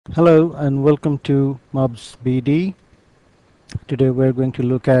Hello and welcome to Mobs BD. Today we're going to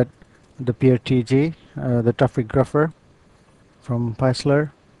look at the PRTG, the traffic grapher from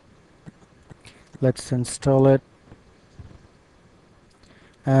Paessler. Let's install it,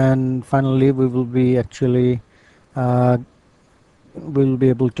 and finally uh, we'll be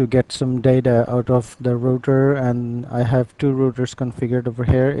able to get some data out of the router. And I have two routers configured over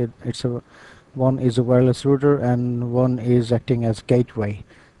here. One is a wireless router and one is acting as gateway.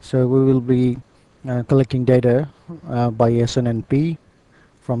 So we will be collecting data by SNMP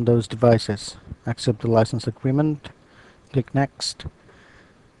from those devices. Accept the license agreement, click next.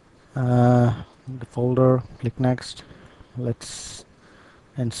 The folder, click next. Let's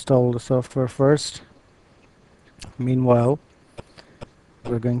install the software first. Meanwhile,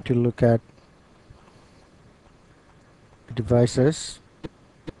 we're going to look at the devices.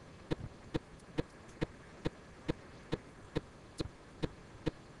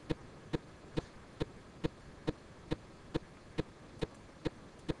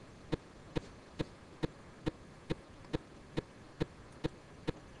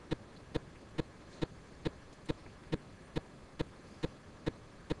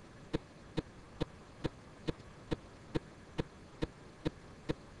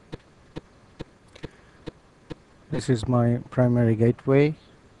 This is my primary gateway.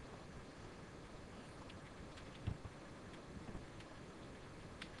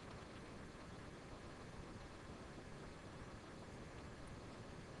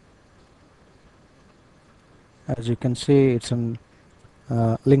 As you can see, it's an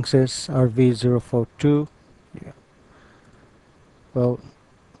Linksys RV042. Yeah. Well,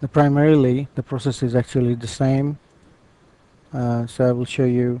 primarily the process is actually the same. So I will show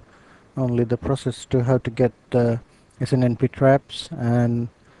you only the process to how to get the SNNP traps and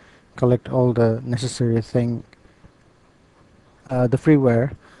collect all the necessary thing. The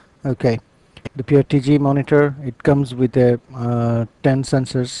freeware. Okay. The PRTG monitor, it comes with a 10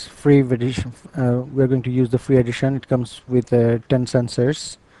 sensors free edition. We're going to use the free edition. It comes with 10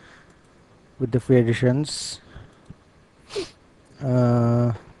 sensors with the free editions.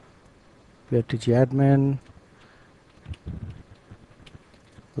 uh, PRTG admin.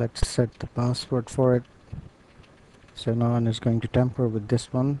 Let's set the password for it so no one is going to tamper with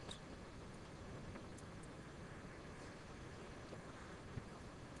this one.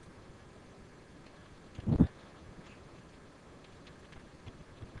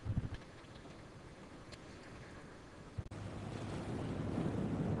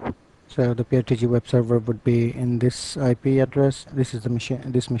 So the PRTG web server would be in this IP address. This is the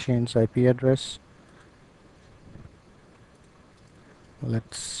this machine's IP address.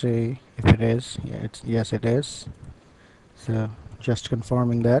 Let's see if it is. Yeah, yes, it is. So just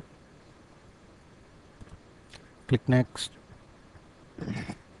confirming that. Click next.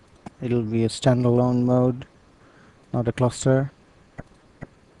 It'll be a standalone mode, not a cluster.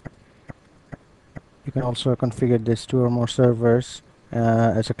 You can also configure this 2 or more servers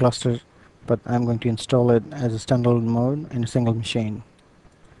as a cluster, but I'm going to install it as a standalone mode in a single machine.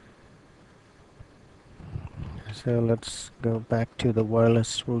 So let's go back to the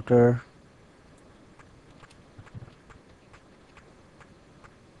wireless router.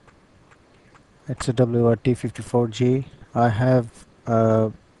 It's a WRT54G. I have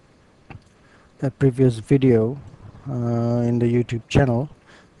a previous video in the YouTube channel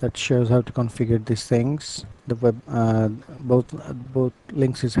that shows how to configure these things. The web, both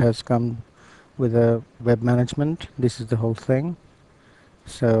Linksys has come with a web management. This is the whole thing.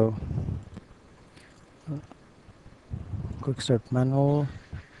 So quick start manual.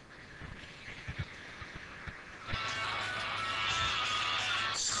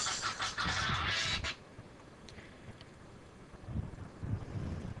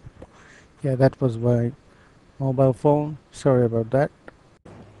 Yeah, that was my mobile phone. Sorry about that.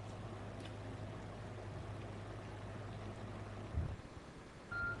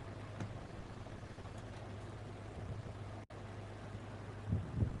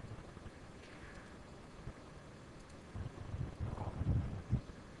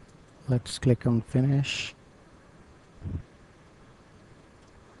 Let's click on finish.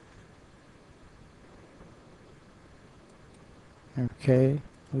 Okay,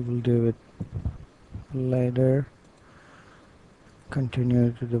 we will do it later.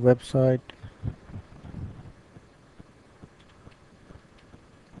 Continue to the website.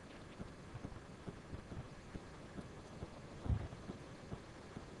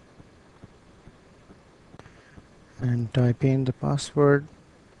 And type in the password.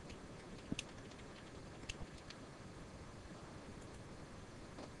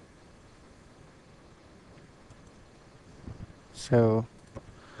 So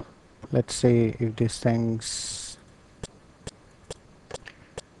let's see if these things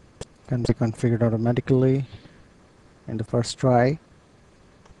can be configured automatically in the first try.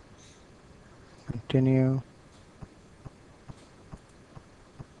 Continue.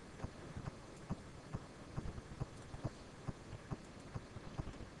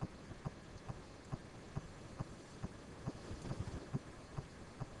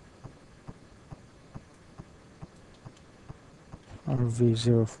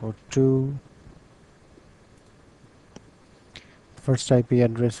 RV042. First IP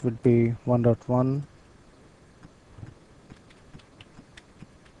address would be 1.1.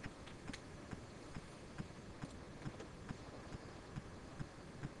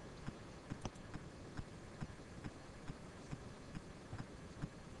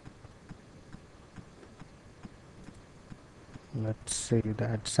 Let's see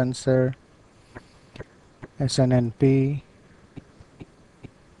that sensor, SNMP,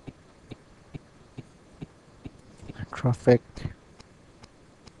 traffic.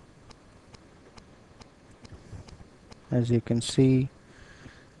 As you can see,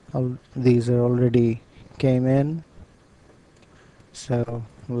 all these are already came in. So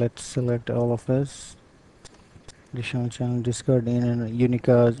let's select all of this. Additional channel Discord in and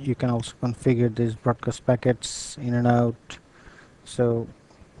Unica. You can also configure these broadcast packets in and out. So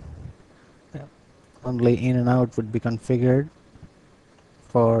only in and out would be configured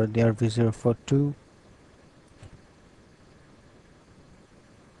for the RV042.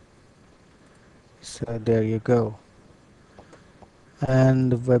 So there you go.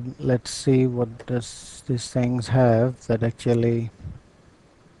 And the web, let's see what does these things have that actually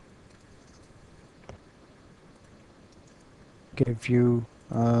give you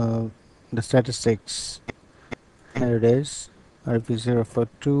the statistics. Here it is,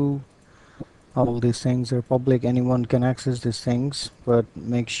 RV042. All these things are public, anyone can access these things, but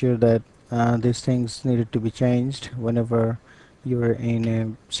make sure that these things needed to be changed whenever you're in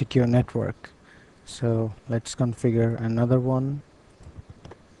a secure network. So let's configure another one.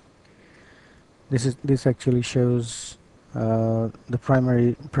 This actually shows the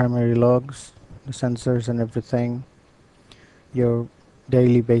primary logs, the sensors and everything, your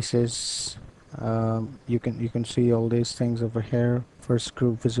daily basis. You can see all these things over here. First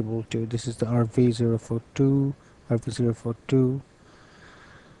group visible to, this is the RV042, RV042,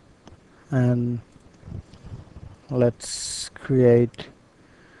 and let's create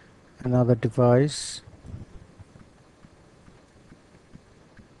another device.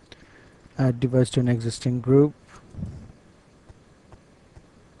 Add device to an existing group.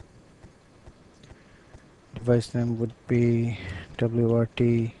 Device name would be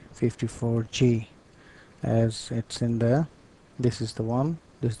WRT54G, as it's in there. This is the one.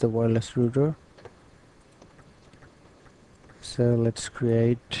 This is the wireless router. So let's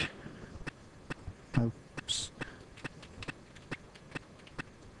create, oops.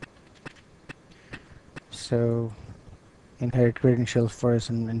 So inherit credentials for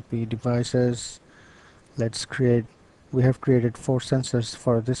SNMP devices. Let's create, we have created 4 sensors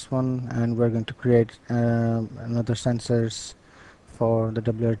for this one, and we're going to create another sensors for the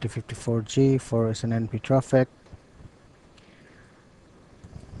WRT54G for SNMP traffic.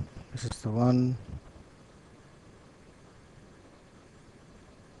 This is the one.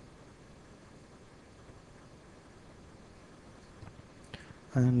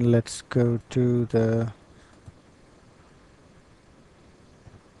 And let's go to the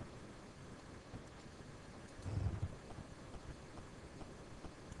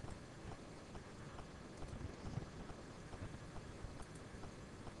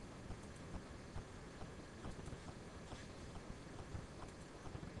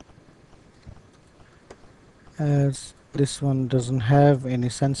as this one doesn't have any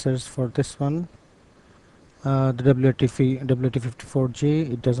sensors for this one. The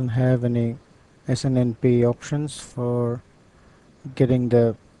WT54G, it doesn't have any SNNP options for getting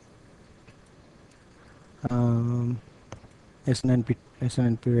the um, SNNP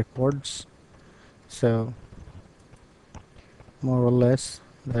records. So more or less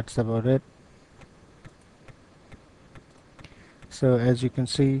that's about it. So as you can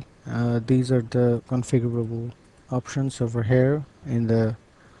see, these are the configurable options over here in the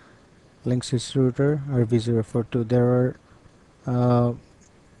Linksys router RV042. There are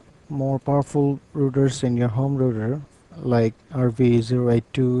more powerful routers in your home router, like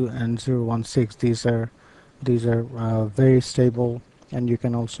RV082 and 016. These are very stable, and you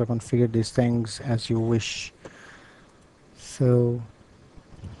can also configure these things as you wish. So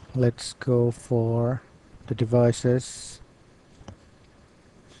let's go for the devices.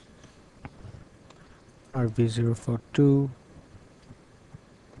 RV042.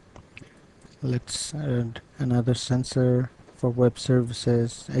 Let's add another sensor for web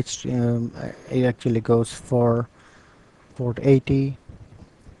services. It actually goes for port 80.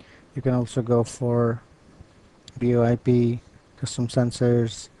 You can also go for VoIP, custom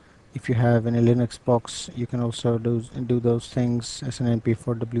sensors. If you have any Linux box, you can also do those things. SNMP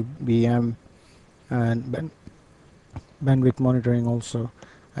for WBM and bandwidth monitoring also.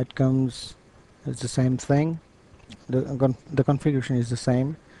 It comes as the same thing. The configuration is the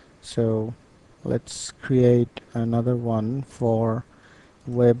same. So let's create another one for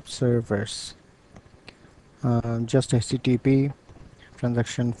web servers. Just HTTP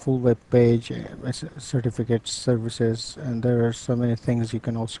transaction, full web page, certificates, services, and there are so many things you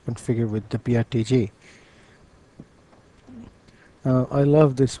can also configure with the PRTG. I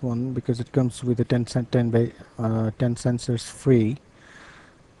love this one because it comes with a 10 sensors free,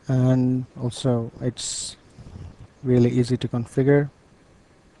 and also it's really easy to configure.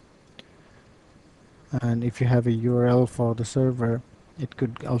 And if you have a URL for the server, it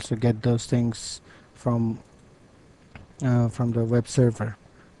could also get those things from the web server.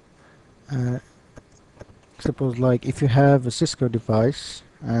 Uh, Suppose like if you have a Cisco device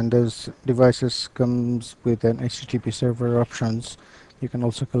and those devices comes with an HTTP server options, you can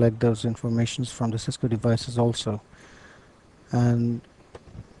also collect those informations from the Cisco devices also. And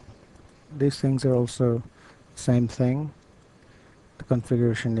these things are also same thing. The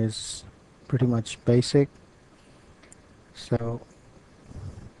configuration is pretty much basic, so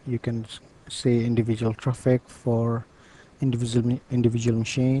you can see individual traffic for individual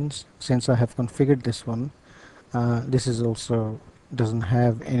machines. Since I have configured this one, this is also doesn't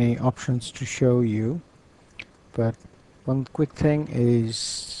have any options to show you, but one quick thing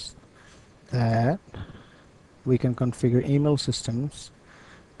is that we can configure email systems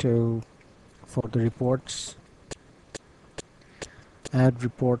to for the reports. Add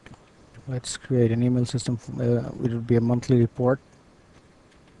report. Let's create an email system. It will be a monthly report.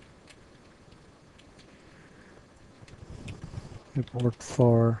 Report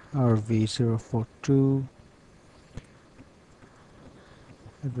for RV042.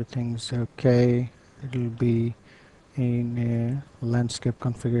 Everything's okay. It'll be in a landscape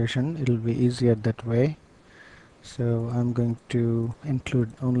configuration. It'll be easier that way. So I'm going to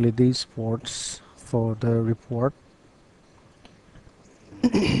include only these ports for the report,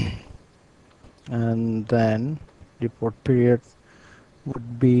 and then report period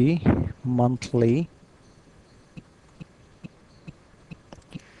would be monthly,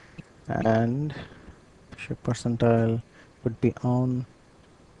 and show percentile would be on,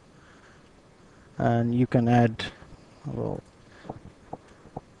 and you can add, well,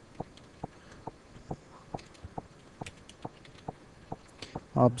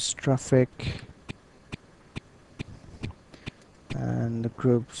 obs traffic, and the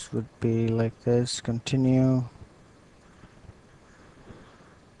groups would be like this. Continue.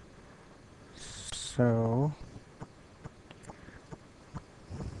 So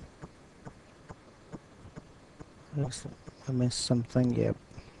I missed something. Yep,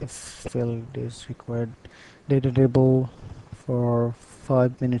 if field is required. Data table for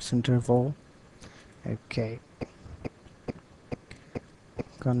 5 minutes interval. Okay,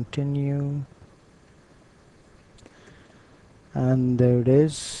 continue, and there it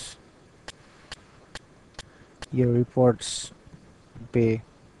is. Your reports would be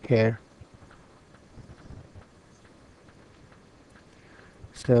here.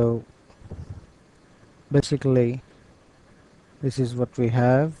 So basically this is what we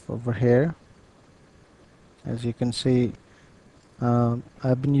have over here. As you can see,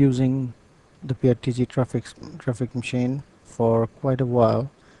 I've been using the PRTG traffic machine for quite a while,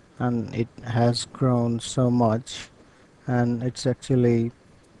 and it has grown so much, and it's actually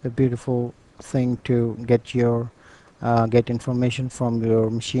a beautiful thing to get information from your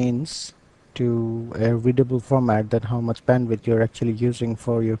machines to a readable format, that how much bandwidth you're actually using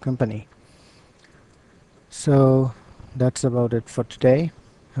for your company. So that's about it for today.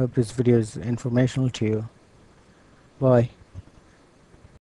 Hope this video is informational to you. Bye.